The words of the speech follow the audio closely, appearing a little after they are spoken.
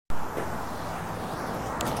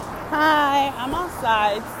Hi, I'm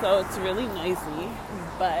outside, so it's really noisy,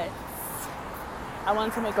 but I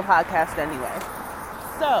wanted to make a podcast anyway.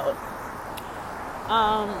 So,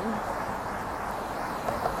 um,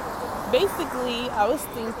 basically, I was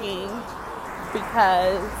thinking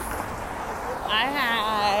because I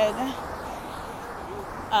had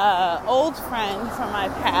an old friend from my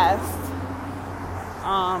past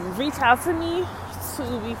reach out to me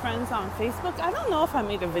to be friends on Facebook. I don't know if I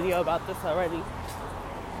made a video about this already.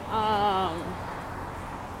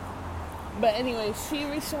 But anyway, she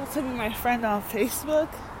reached out to be my friend on Facebook.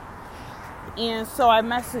 And so I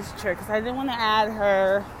messaged her because I didn't want to add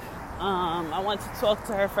her. I wanted to talk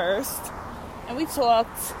to her first. And we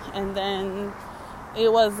talked, and then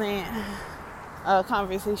it wasn't a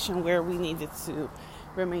conversation where we needed to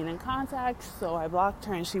remain in contact. So I blocked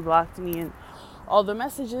her and she blocked me, and all the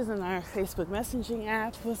messages in our Facebook messaging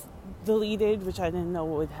app was deleted, which I didn't know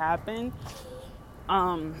would happen.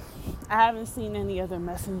 I haven't seen any other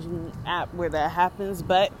messaging app where that happens,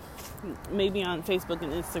 but maybe on Facebook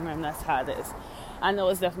and Instagram, that's how it is. I know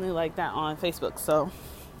it's definitely like that on Facebook. So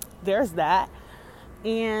there's that.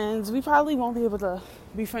 And we probably won't be able to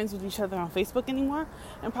be friends with each other on Facebook anymore,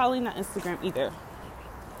 and probably not Instagram either,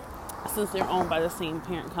 since they're owned by the same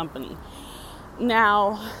parent company.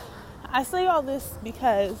 Now, I say all this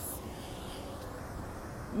because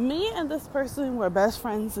me and this person were best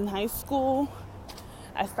friends in high school.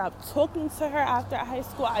 I stopped talking to her after high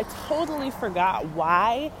school. I totally forgot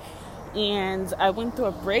why. And I went through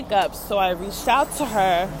a breakup, so I reached out to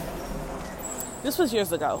her. This was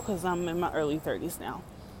years ago because I'm in my early 30s now.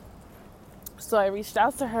 So I reached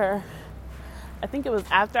out to her. I think it was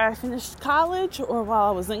after I finished college or while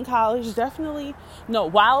I was in college.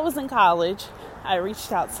 While I was in college, I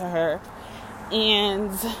reached out to her.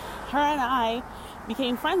 And her and I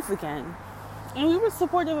became friends again. And we were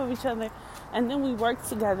supportive of each other. And then we worked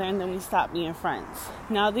together, and then we stopped being friends.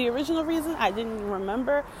 Now, the original reason I didn't even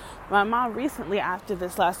remember. My mom recently, after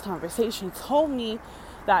this last conversation, told me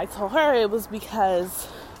that I told her it was because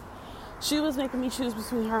she was making me choose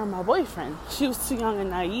between her and my boyfriend. She was too young and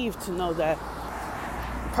naive to know that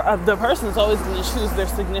the person is always going to choose their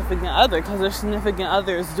significant other, because their significant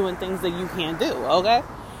other is doing things that you can't do, okay?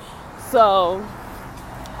 So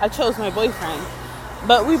I chose my boyfriend,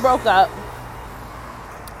 but we broke up.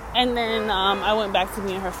 And then I went back to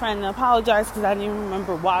being her friend and apologized because I didn't even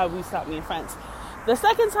remember why we stopped being friends. The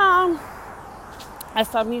second time I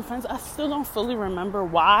stopped being friends, I still don't fully remember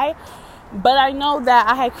why. But I know that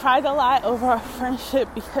I had cried a lot over our friendship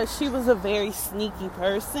because she was a very sneaky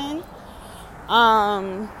person.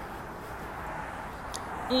 And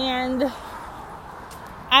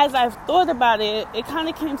as I've thought about it, it kind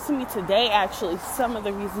of came to me today, actually, some of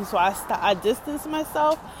the reasons why I distanced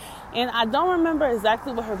myself. And I don't remember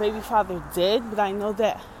exactly what her baby father did, but I know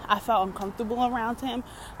that I felt uncomfortable around him.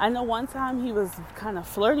 I know one time he was kind of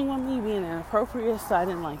flirting with me, being inappropriate, so I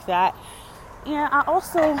didn't like that. And I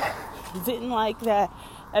also didn't like that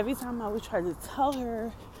every time I would try to tell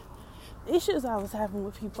her issues I was having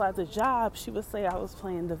with people at the job, she would say I was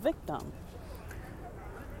playing the victim.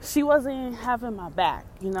 She wasn't having my back,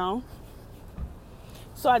 you know?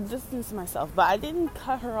 So I distanced myself, but I didn't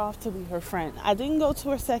cut her off to be her friend. I didn't go to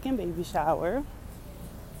her second baby shower.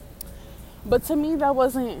 But to me, that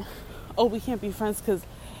wasn't, we can't be friends because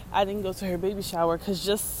I didn't go to her baby shower. Because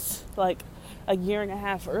just like a year and a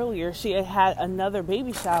half earlier, she had had another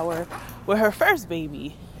baby shower with her first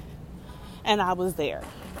baby. And I was there.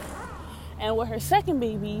 And with her second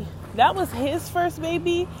baby, that was his first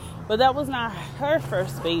baby, but that was not her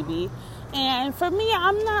first baby. And for me,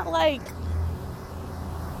 I'm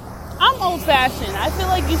old-fashioned. I feel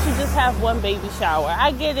like you should just have one baby shower.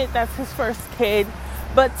 I get it, that's his first kid.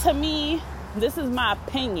 But to me, this is my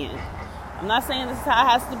opinion. I'm not saying this is how it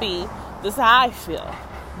has to be. This is how I feel.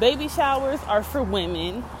 Baby showers are for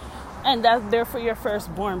women, and they're for your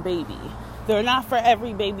firstborn baby. They're not for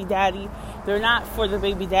every baby daddy. They're not for the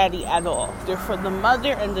baby daddy at all. They're for the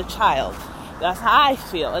mother and the child. That's how I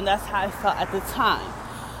feel, and that's how I felt at the time.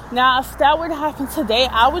 Now, if that were to happen today,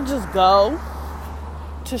 I would just go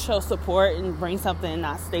to show support and bring something and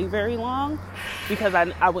not stay very long because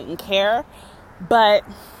I wouldn't care.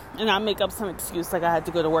 And I make up some excuse like I had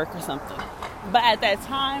to go to work or something. But at that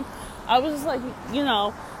time, I was just like,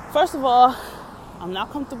 first of all, I'm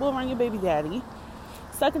not comfortable around your baby daddy.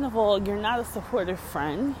 Second of all, you're not a supportive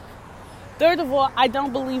friend. Third of all, I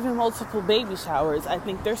don't believe in multiple baby showers. I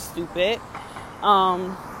think they're stupid. I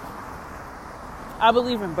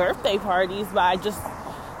believe in birthday parties, but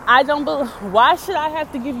why should I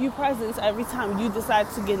have to give you presents every time you decide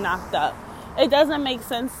to get knocked up? It doesn't make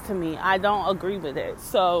sense to me. I don't agree with it.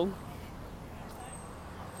 So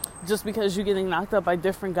just because you're getting knocked up by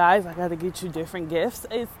different guys, I got to get you different gifts.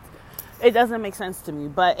 It doesn't make sense to me,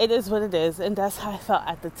 but it is what it is. And that's how I felt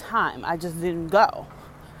at the time. I just didn't go.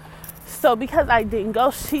 So because I didn't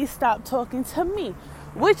go, she stopped talking to me,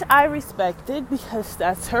 which I respected because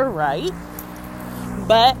that's her right.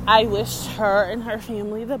 But I wished her and her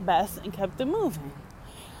family the best and kept it moving.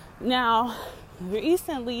 Now,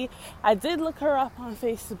 recently, I did look her up on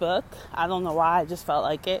Facebook. I don't know why. I just felt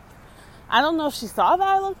like it. I don't know if she saw that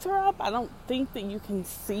I looked her up. I don't think that you can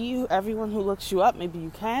see everyone who looks you up. Maybe you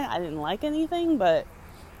can. I didn't like anything, but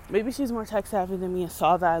maybe she's more tech savvy than me and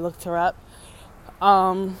saw that I looked her up.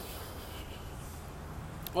 Or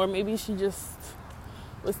maybe she just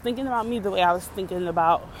was thinking about me the way I was thinking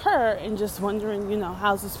about her and just wondering,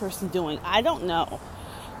 how's this person doing? I don't know.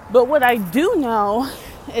 But what I do know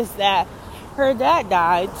is that her dad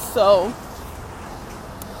died, so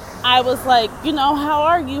I was like, how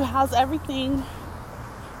are you? How's everything?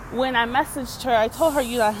 When I messaged her, I told her,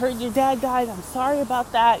 I heard your dad died. I'm sorry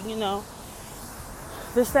about that,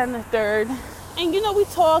 this, that, and the third. And, we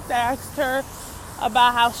talked. I asked her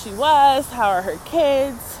about how she was, how are her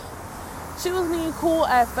kids. She was being cool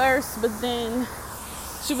at first, but then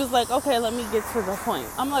she was like, okay, let me get to the point.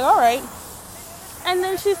 I'm like, all right. And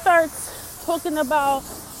then she starts talking about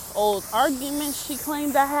old arguments she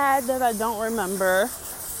claimed I had that I don't remember.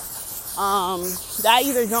 That I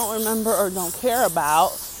either don't remember or don't care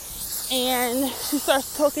about. And she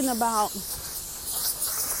starts talking about,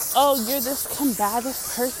 oh, you're this combative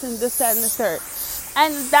person, this, that, and the third.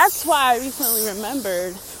 And that's why I recently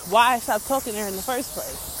remembered why I stopped talking to her in the first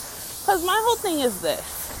place. Because my whole thing is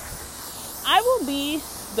this. I will be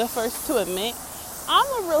the first to admit,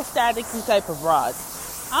 I'm a real staticky type of broad.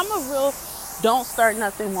 I'm a real don't start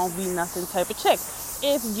nothing, won't be nothing type of chick.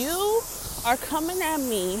 If you are coming at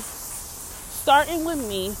me, starting with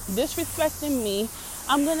me, disrespecting me,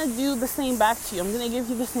 I'm going to do the same back to you. I'm going to give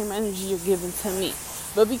you the same energy you're giving to me.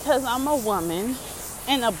 But because I'm a woman,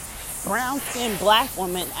 and a brown-skinned black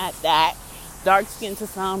woman at that, dark-skinned to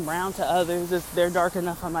some, brown to others, if they're dark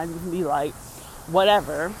enough, I might even be light,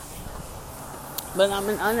 whatever. But I'm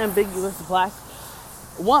an unambiguous black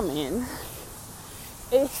woman.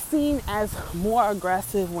 It's seen as more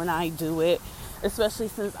aggressive when I do it, especially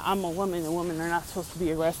since I'm a woman and women are not supposed to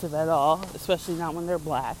be aggressive at all, especially not when they're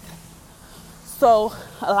black. So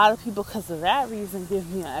a lot of people, because of that reason,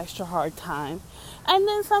 give me an extra hard time. And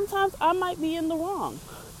then sometimes I might be in the wrong.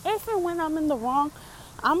 If and when I'm in the wrong,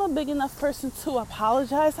 I'm a big enough person to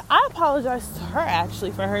apologize. I apologize to her,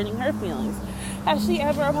 actually, for hurting her feelings. Has she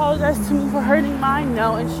ever apologized to me for hurting mine?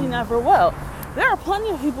 No, and she never will. There are plenty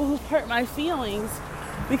of people who've hurt my feelings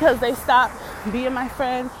because they stopped being my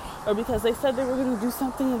friend or because they said they were going to do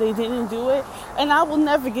something and they didn't do it. And I will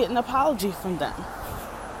never get an apology from them.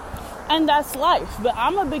 And that's life. But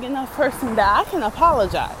I'm a big enough person that I can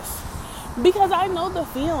apologize because I know the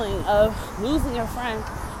feeling of losing a friend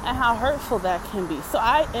and how hurtful that can be. So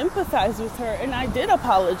I empathize with her and I did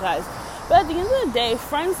apologize. But at the end of the day,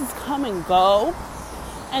 friends is come and go.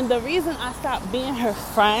 And the reason I stopped being her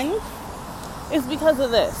friend is because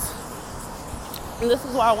of this. And this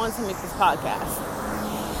is why I wanted to make this podcast.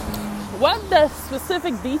 What the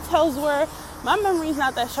specific details were, my memory's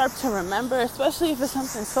not that sharp to remember, especially if it's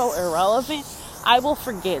something so irrelevant. I will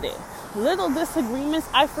forget it. Little disagreements,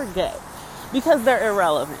 I forget because they're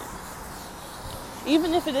irrelevant.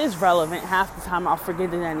 Even if it is relevant, half the time I'll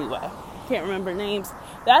forget it anyway. Can't remember names.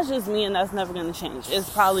 That's just me, and that's never going to change. It's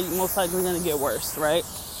probably most likely going to get worse, right?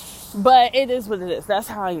 But it is what it is. That's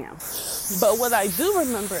how I am. But what I do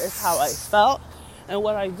remember is how I felt, and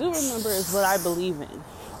what I do remember is what I believe in.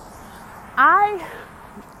 I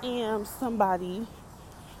am somebody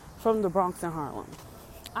from the Bronx and Harlem.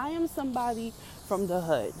 I am somebody from the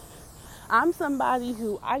hood. I'm somebody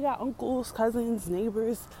who, I got uncles, cousins,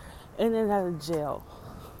 neighbors, in and out of jail.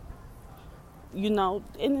 In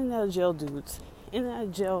and out of jail dudes. In and out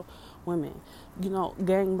of jail women.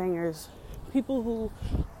 Gangbangers. People who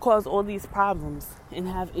cause all these problems and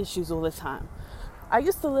have issues all the time. I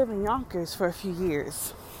used to live in Yonkers for a few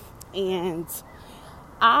years. And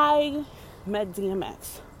I met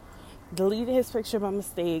DMX. Deleted his picture by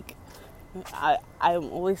mistake. I'm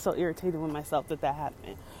always so irritated with myself that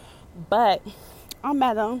happened. But I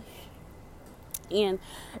met him. And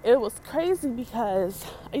it was crazy because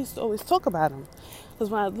I used to always talk about him. Because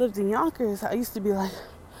when I lived in Yonkers, I used to be like,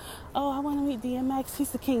 oh, I want to meet DMX.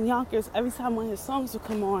 He's the king of Yonkers. Every time one of his songs would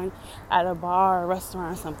come on at a bar or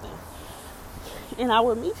restaurant or something. And I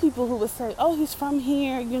would meet people who would say, oh, he's from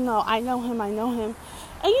here. I know him.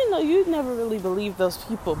 And, you'd never really believe those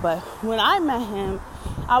people. But when I met him,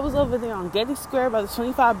 I was over there on Getty Square by the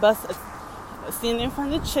 25 bus standing in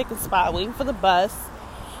front of the chicken spot waiting for the bus,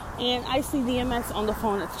 and I see DMX on the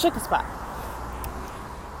phone at the chicken spot.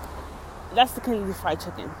 That's the Kennedy Fried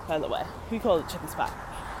Chicken, by the way. We call it chicken spot.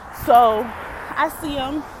 So I see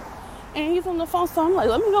him, and he's on the phone, so I'm like,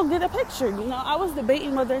 let me go get a picture. You know, I was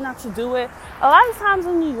debating whether or not to do it. A lot of times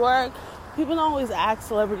in New York, people don't always ask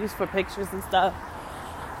celebrities for pictures and stuff.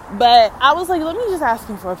 But I was like, let me just ask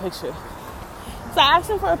him for a picture. So I asked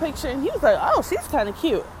him for a picture, and he was like, oh, she's kind of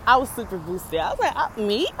cute. I was super boosted. I was like,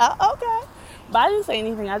 me? Okay. But I didn't say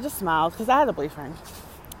anything. I just smiled because I had a boyfriend.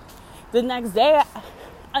 The next day,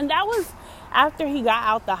 and that was after he got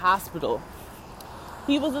out the hospital.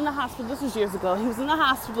 He was in the hospital. This was years ago. He was in the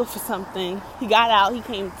hospital for something. He got out. He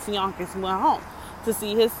came to Yonkers and went home to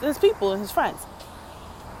see his people and his friends.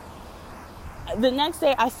 The next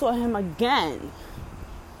day, I saw him again.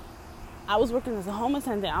 I was working as a home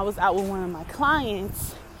attendant. I was out with one of my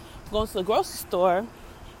clients going to the grocery store.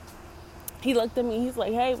 He looked at me. He's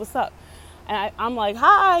like, hey, what's up? And I'm like,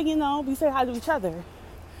 hi, you know, we say hi to each other.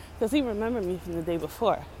 Because he remembered me from the day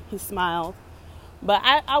before. He smiled. But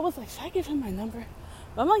I was like, should I give him my number?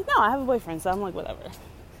 But I'm like, no, I have a boyfriend. So I'm like, whatever.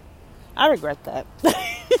 I regret that.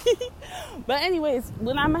 But anyways,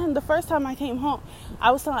 when I met him the first time I came home,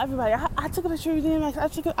 I was telling everybody, I took a picture of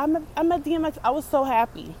DMX. I met DMX. I was so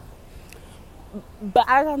happy. But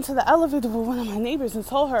I got into the elevator with one of my neighbors and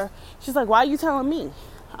told her, she's like, why are you telling me?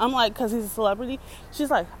 I'm like, because he's a celebrity. She's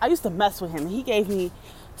like, I used to mess with him. And he gave me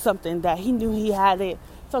something that he knew he had it.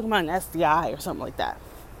 Talking about an STI or something like that.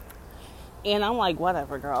 And I'm like,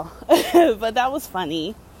 whatever, girl. But that was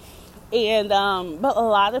funny. And, but a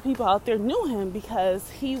lot of people out there knew him because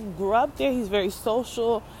he grew up there. He's very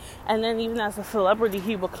social. And then even as a celebrity,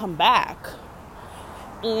 he would come back.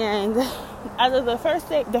 And out of the first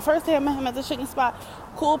day I met him at the chicken spot,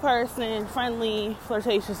 cool person, friendly,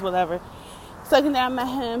 flirtatious, whatever. Second day I met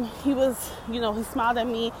him, he was, you know, he smiled at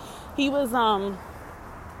me. He was, I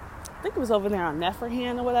think it was over there on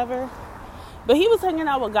Nefferhan or whatever. But he was hanging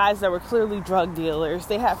out with guys that were clearly drug dealers.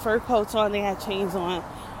 They had fur coats on, they had chains on.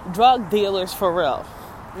 Drug dealers for real.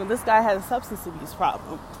 And this guy had a substance abuse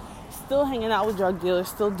problem. Still hanging out with drug dealers,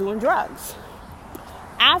 still doing drugs.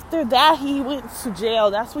 After that, he went to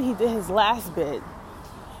jail. That's when he did his last bid.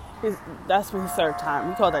 That's when he served time.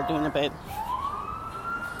 We call that doing a bid.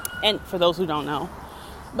 And for those who don't know.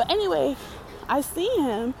 But anyway, I see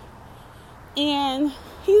him, and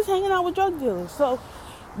he's hanging out with drug dealers. So,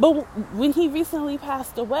 but when he recently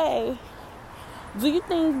passed away, do you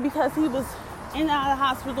think because he was in and out of the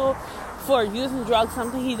hospital for using drugs,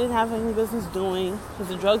 something he didn't have any business doing, because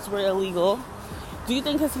the drugs were illegal, do you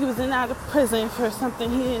think because he was in and out of prison for something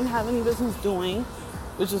he didn't have any business doing,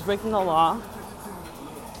 which is breaking the law,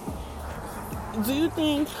 do you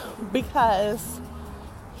think because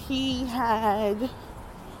he had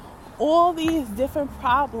all these different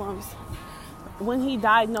problems, when he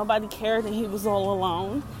died, nobody cared and he was all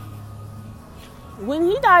alone? When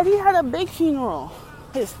he died, he had a big funeral.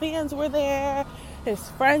 His fans were there. His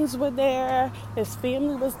friends were there. His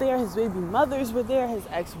family was there. His baby mothers were there. His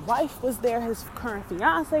ex-wife was there. His current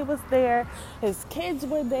fiance was there. His kids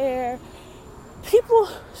were there. People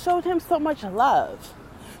showed him so much love.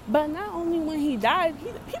 But not only when he died,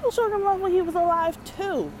 people showed him love when he was alive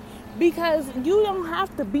too. Because you don't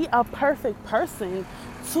have to be a perfect person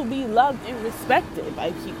to be loved and respected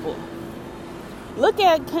by people. Look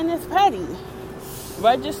at Kenneth Petty.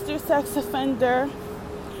 Registered sex offender.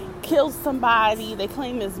 Killed somebody. They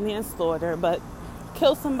claim it's manslaughter, but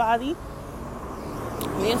killed somebody.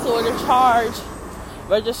 Manslaughter charge.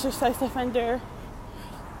 Registered sex offender.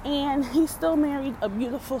 And he still married a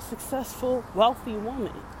beautiful, successful, wealthy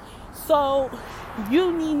woman. So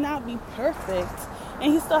you need not be perfect.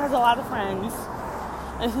 And he still has a lot of friends.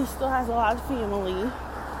 And he still has a lot of family.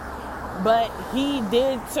 But he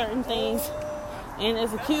did certain things and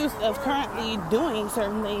is accused of currently doing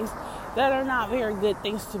certain things that are not very good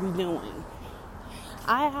things to be doing.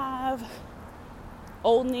 I have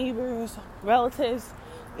old neighbors, relatives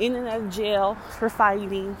in and out of jail for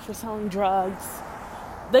fighting, for selling drugs.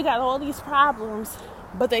 They got all these problems,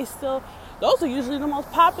 but those are usually the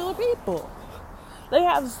most popular people. They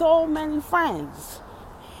have so many friends,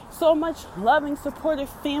 so much loving, supportive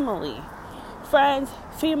family. Friends,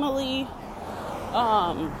 family.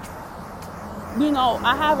 I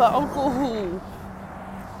have an uncle who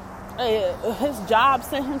his job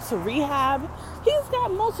sent him to rehab. He's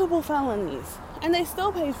got multiple felonies, and they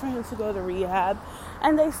still paid for him to go to rehab,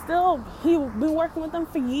 and he's been working with them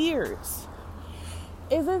for years.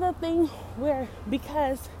 Is it a thing where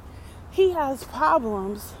because he has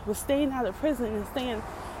problems with staying out of prison and staying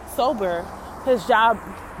sober, his job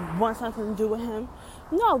wants nothing to do with him?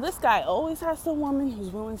 No, this guy always has some woman who's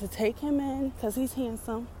willing to take him in because he's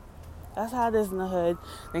handsome. That's how it is in the hood.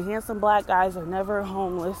 The handsome black guys are never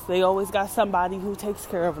homeless. They always got somebody who takes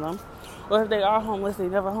care of them. Or if they are homeless, they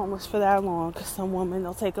never homeless for that long because some woman,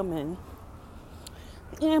 they'll take them in.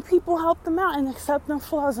 And people help them out and accept them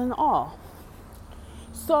flaws and all.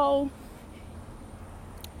 So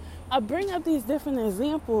I bring up these different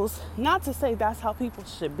examples, not to say that's how people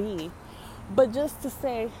should be, but just to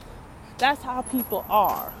say that's how people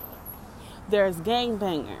are. There's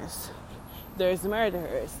gangbangers, there's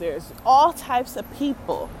murderers, there's all types of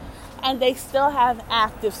people. And they still have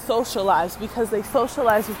active social lives because they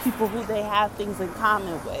socialize with people who they have things in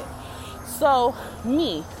common with. So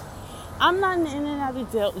me, I'm not an in and out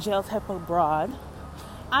of jail type of broad.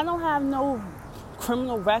 I don't have no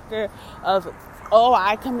criminal record of, oh,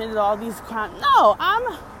 I committed all these crimes. No,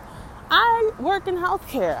 I work in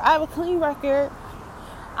healthcare. I have a clean record.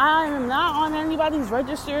 I am not on anybody's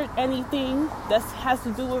registered anything that has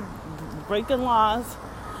to do with breaking laws.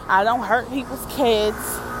 I don't hurt people's kids.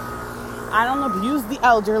 I don't abuse the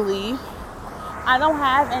elderly. I don't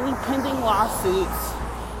have any pending lawsuits.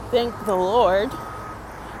 Thank the Lord.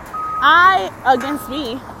 I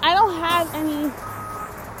don't have any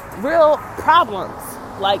real problems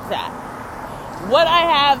like that. What I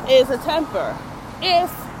have is a temper. If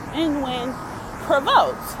and when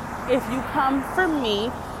provoked. If you come for me,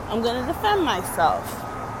 I'm going to defend myself.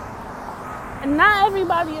 And not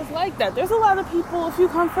everybody is like that. There's a lot of people, if you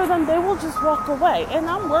come for them, they will just walk away. And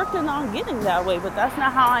I'm working on getting that way, but that's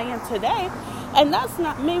not how I am today. And that's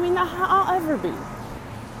maybe not how I'll ever be.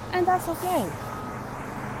 And that's okay.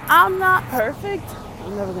 I'm not perfect.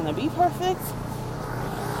 I'm never going to be perfect.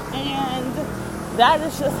 And that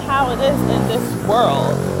is just how it is in this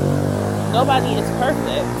world. Nobody is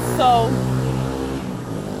perfect. So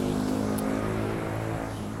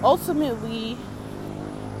ultimately,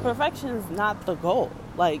 perfection is not the goal.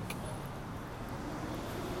 Like,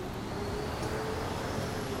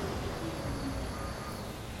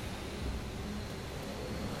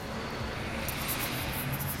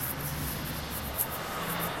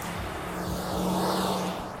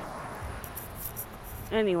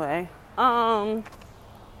 anyway,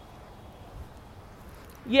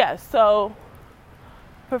 yeah, so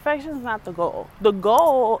perfection is not the goal. The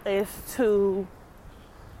goal is to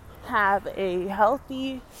have a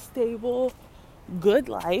healthy, stable, good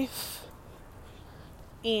life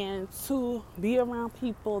and to be around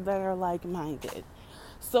people that are like-minded.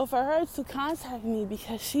 So for her to contact me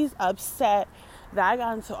because she's upset that I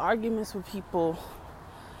got into arguments with people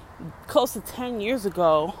close to 10 years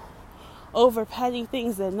ago over petty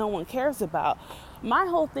things that no one cares about. My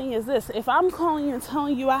whole thing is this: if I'm calling you and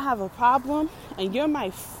telling you I have a problem and you're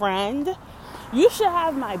my friend, you should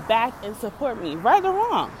have my back and support me, right or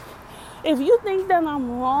wrong. If you think that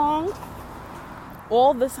I'm wrong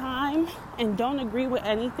all the time and don't agree with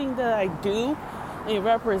anything that I do and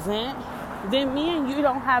represent, then me and you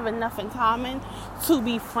don't have enough in common to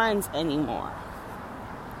be friends anymore.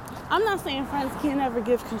 I'm not saying friends can't ever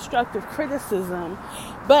give constructive criticism,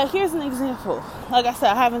 but here's an example. Like I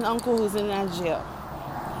said, I have an uncle who's in that jail.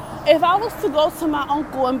 If I was to go to my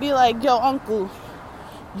uncle and be like, yo, uncle,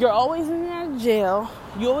 you're always in that jail,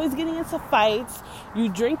 you're always getting into fights, you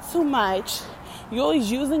drink too much, you're always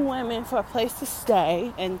using women for a place to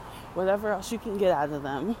stay and whatever else you can get out of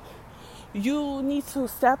them. You need to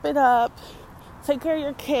step it up, take care of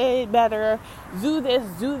your kid better, do this,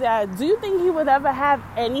 do that. Do you think he would ever have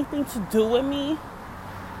anything to do with me?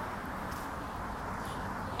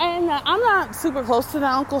 And I'm not super close to the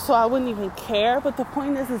uncle, so I wouldn't even care. But the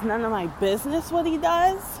point is, it's none of my business what he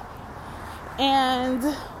does. And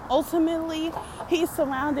ultimately, he's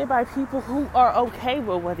surrounded by people who are okay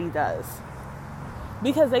with what he does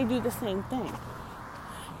because they do the same thing.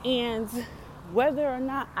 And whether or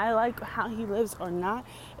not I like how he lives or not,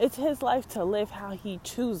 it's his life to live how he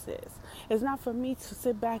chooses. It's not for me to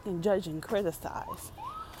sit back and judge and criticize.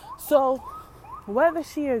 So whether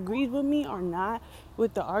she agreed with me or not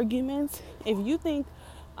with the arguments, if you think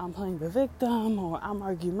I'm playing the victim or I'm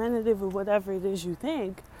argumentative or whatever it is you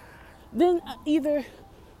think, then either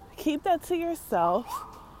keep that to yourself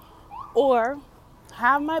or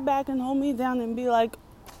have my back and hold me down and be like,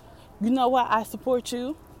 you know what, I support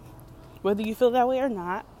you, whether you feel that way or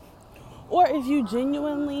not. Or if you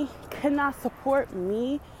genuinely cannot support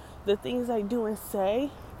me, the things I do and say,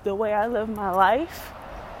 the way I live my life,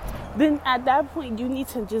 then at that point you need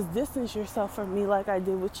to just distance yourself from me like I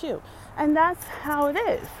did with you. And that's how it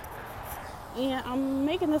is. And I'm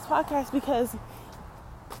making this podcast because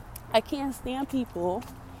I can't stand people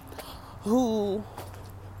who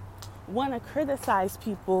want to criticize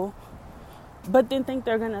people but then think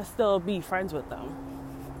they're going to still be friends with them.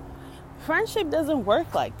 Friendship doesn't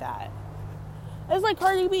work like that. It's like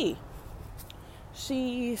Cardi B.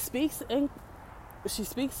 She speaks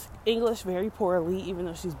English very poorly, even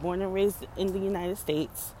though she's born and raised in the United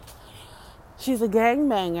States. She's a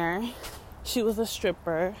gangbanger. She was a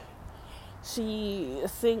stripper. She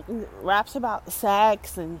raps about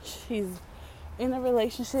sex, and she's in a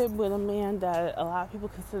relationship with a man that a lot of people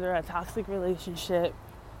consider a toxic relationship.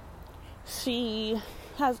 She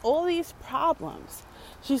has all these problems.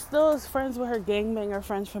 She still is friends with her gangbanger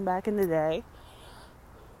friends from back in the day.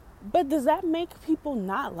 But does that make people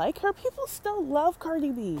not like her? People still love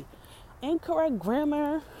Cardi B. Incorrect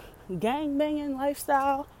grammar, gangbanging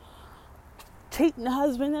lifestyle, cheating the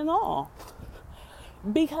husband and all.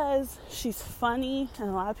 Because she's funny, and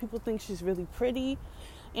a lot of people think she's really pretty,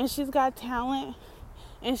 and she's got talent,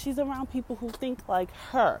 and she's around people who think like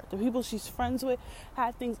her. The people she's friends with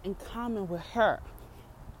have things in common with her.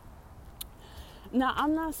 Now,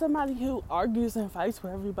 I'm not somebody who argues and fights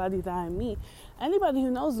with everybody that I meet. Anybody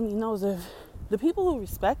who knows me knows if the people who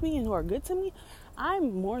respect me and who are good to me,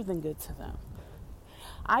 I'm more than good to them.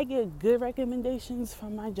 I get good recommendations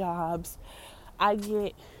from my jobs. I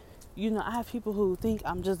have people who think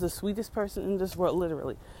I'm just the sweetest person in this world,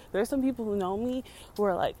 literally. There's some people who know me who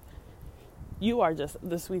are like, you are just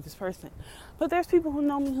the sweetest person. But there's people who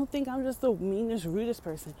know me who think I'm just the meanest, rudest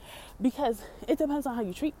person. Because it depends on how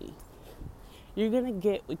you treat me. You're going to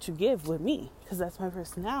get what you give with me, because that's my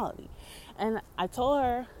personality. And I told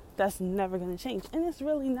her that's never going to change. And it's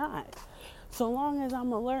really not. So long as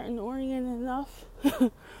I'm alert and oriented enough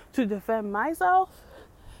to defend myself,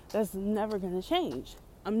 that's never going to change.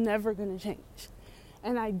 I'm never going to change.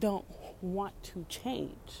 And I don't want to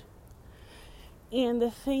change. And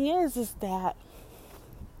the thing is that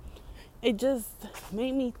it just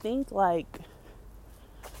made me think, like,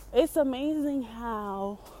 it's amazing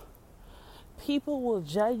how people will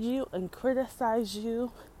judge you and criticize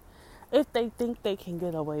you if they think they can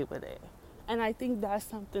get away with it. And I think that's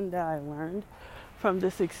something that I learned from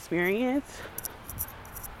this experience,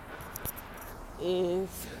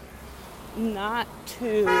 is not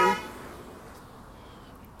to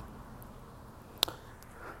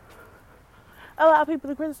allow people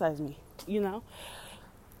to criticize me,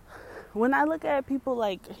 When I look at people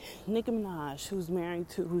like Nicki Minaj,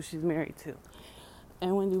 who she's married to,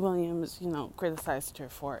 and Wendy Williams, criticized her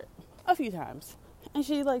for it a few times. And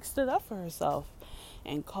she, stood up for herself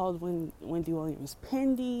and called Wendy Williams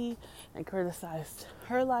Pindy and criticized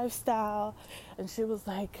her lifestyle. And she was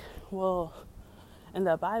like, well, in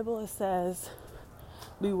the Bible it says,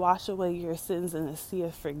 we wash away your sins in a sea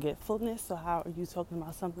of forgetfulness. So how are you talking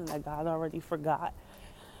about something that God already forgot?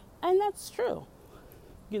 And that's true.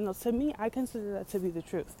 To me, I consider that to be the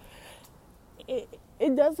truth.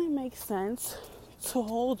 It doesn't make sense to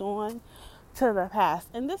hold on to the past.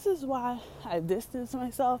 And this is why I distance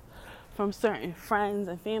myself from certain friends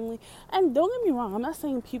and family. And don't get me wrong, I'm not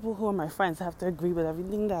saying people who are my friends have to agree with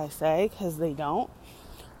everything that I say, because they don't.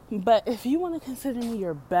 But if you want to consider me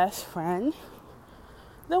your best friend,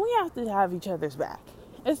 then we have to have each other's back.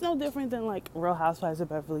 It's no different than Real Housewives of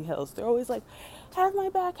Beverly Hills. They're always like, have my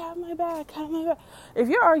back, have my back, have my back. If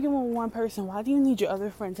you're arguing with one person, why do you need your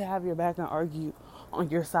other friend to have your back and argue on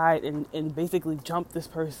your side and basically jump this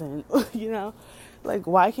person?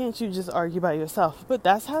 Why can't you just argue by yourself? But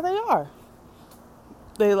that's how they are.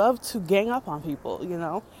 They love to gang up on people,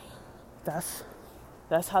 That's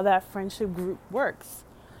how that friendship group works.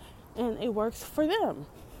 And it works for them.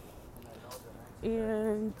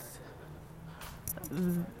 And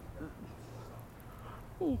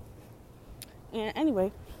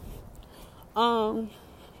anyway, and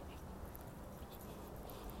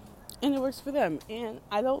it works for them. And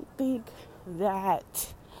I don't think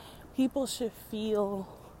that people should feel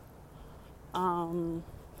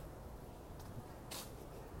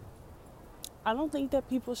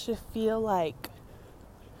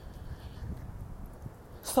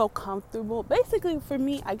so comfortable. Basically, for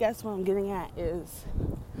me, I guess what I'm getting at is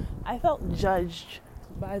I felt judged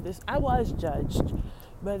by this. I was judged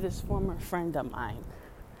by this former friend of mine.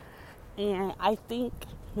 And I think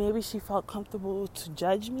maybe she felt comfortable to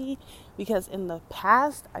judge me because in the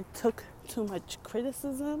past I took too much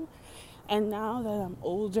criticism. And now that I'm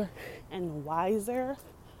older and wiser,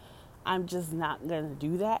 I'm just not going to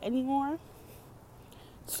do that anymore.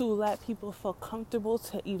 To let people feel comfortable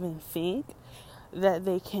to even think that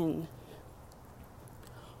they can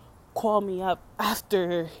call me up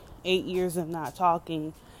after 8 years of not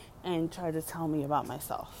talking and try to tell me about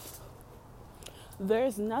myself.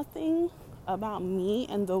 There's nothing about me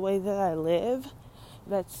and the way that I live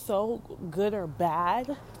that's so good or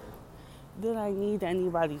bad that I need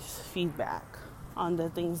anybody's feedback on the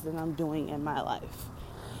things that I'm doing in my life.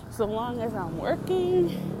 So long as I'm working,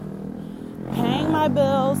 paying my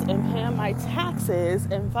bills, and paying my taxes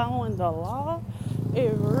and following the law,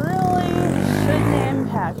 it really shouldn't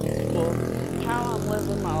impact people how I'm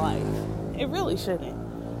living my life. It really shouldn't.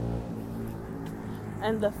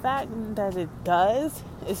 And the fact that it does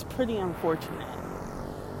is pretty unfortunate.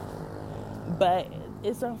 But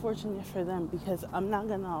it's unfortunate for them because I'm not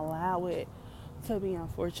going to allow it to be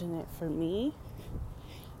unfortunate for me.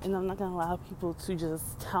 And I'm not going to allow people to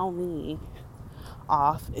just tell me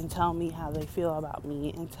off and tell me how they feel about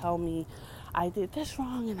me and tell me I did this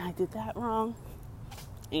wrong and I did that wrong.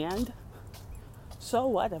 And so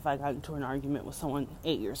what if I got into an argument with someone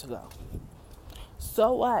 8 years ago?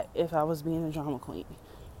 So what if I was being a drama queen,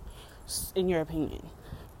 in your opinion?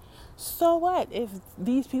 So what if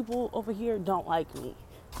these people over here don't like me?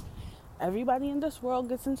 Everybody in this world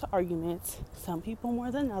gets into arguments, some people more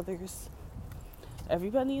than others.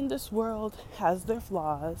 Everybody in this world has their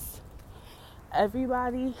flaws.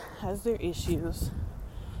 Everybody has their issues.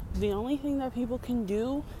 The only thing that people can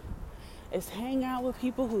do is hang out with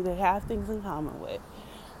people who they have things in common with.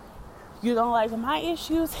 You don't like my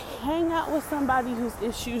issues? Hang out with somebody whose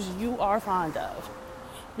issues you are fond of.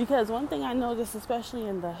 Because one thing I noticed, especially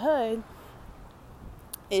in the hood,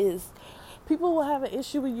 is people will have an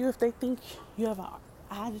issue with you if they think you have an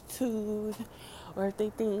attitude, or if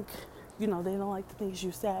they think, they don't like the things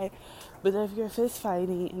you say. But if you're fist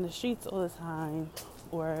fighting in the streets all the time,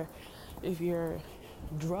 or if you're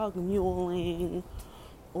drug muling,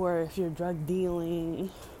 or if you're drug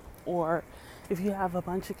dealing, or if you have a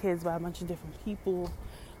bunch of kids by a bunch of different people,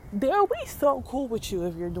 they'll be so cool with you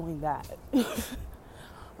if you're doing that.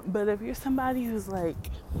 But if you're somebody who's like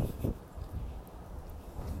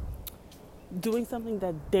doing something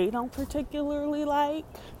that they don't particularly like,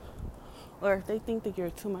 or if they think that you're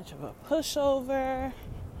too much of a pushover,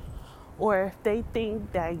 or if they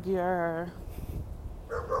think that you're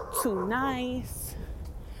too nice,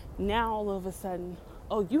 now all of a sudden,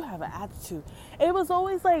 oh, you have an attitude. It was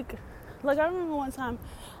always like I remember one time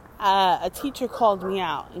a teacher called me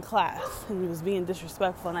out in class and he was being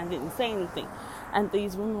disrespectful and I didn't say anything. And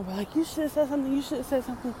these women were like, you should have said something, you should have said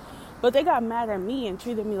something. But they got mad at me and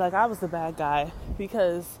treated me like I was the bad guy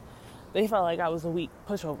because they felt like I was a weak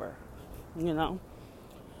pushover,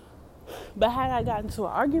 But had I gotten into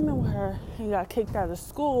an argument with her and got kicked out of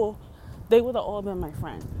school, they would have all been my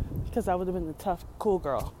friend because I would have been the tough, cool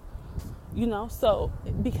girl. So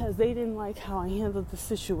because they didn't like how I handled the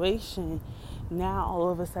situation, now all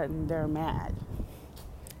of a sudden they're mad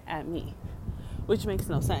at me, which makes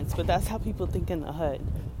no sense, but that's how people think in the hood.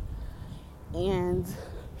 And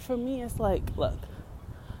for me, it's like, look,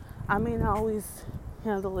 I may not always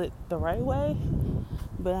handle it the right way,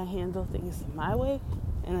 but I handle things my way,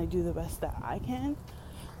 and I do the best that I can.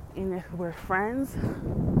 And if we're friends,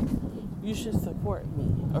 you should support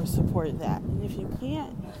me or support that. And if you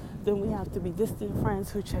can't, then we have to be distant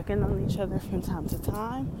friends who check in on each other from time to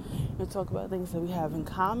time and talk about things that we have in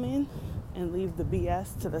common and leave the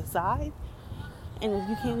BS to the side. And if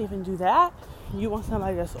you can't even do that, you want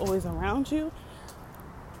somebody that's always around you,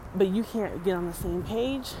 but you can't get on the same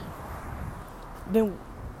page, then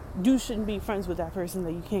you shouldn't be friends with that person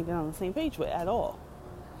that you can't get on the same page with at all.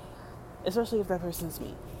 Especially if that person's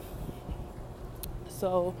me.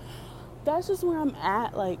 So that's just where I'm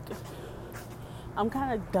at. Like, I'm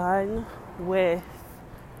kind of done with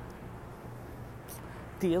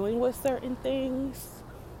dealing with certain things.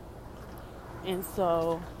 And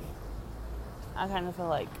so I kind of feel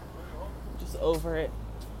like just over it,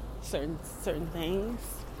 certain things.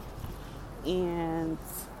 And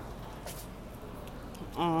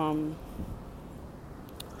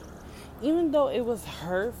even though it was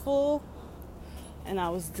hurtful and I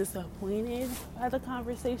was disappointed by the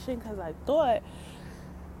conversation because I thought,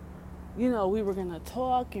 we were going to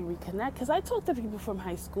talk and reconnect. Because I talk to people from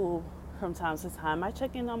high school from time to time. I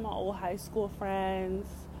check in on my old high school friends.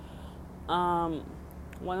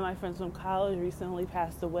 One of my friends from college recently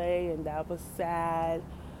passed away, and that was sad.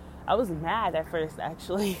 I was mad at first,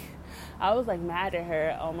 actually. I was mad at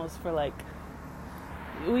her almost for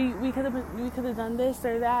we could have done this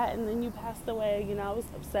or that, and then you passed away. I was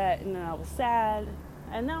upset, and then I was sad,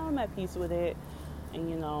 and now I'm at peace with it.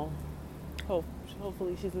 And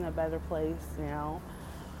hopefully she's in a better place now.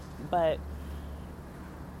 But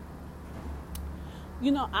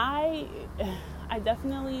I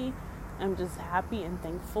definitely am just happy and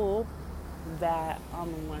thankful that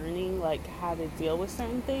I'm learning how to deal with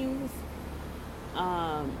certain things.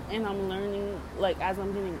 And I'm learning as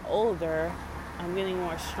I'm getting older, I'm getting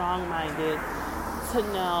more strong-minded to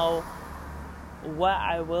know what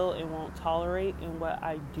I will and won't tolerate, and what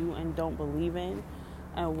I do and don't believe in,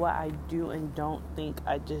 and what I do and don't think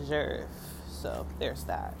I deserve. So there's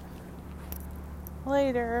that.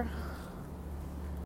 Later.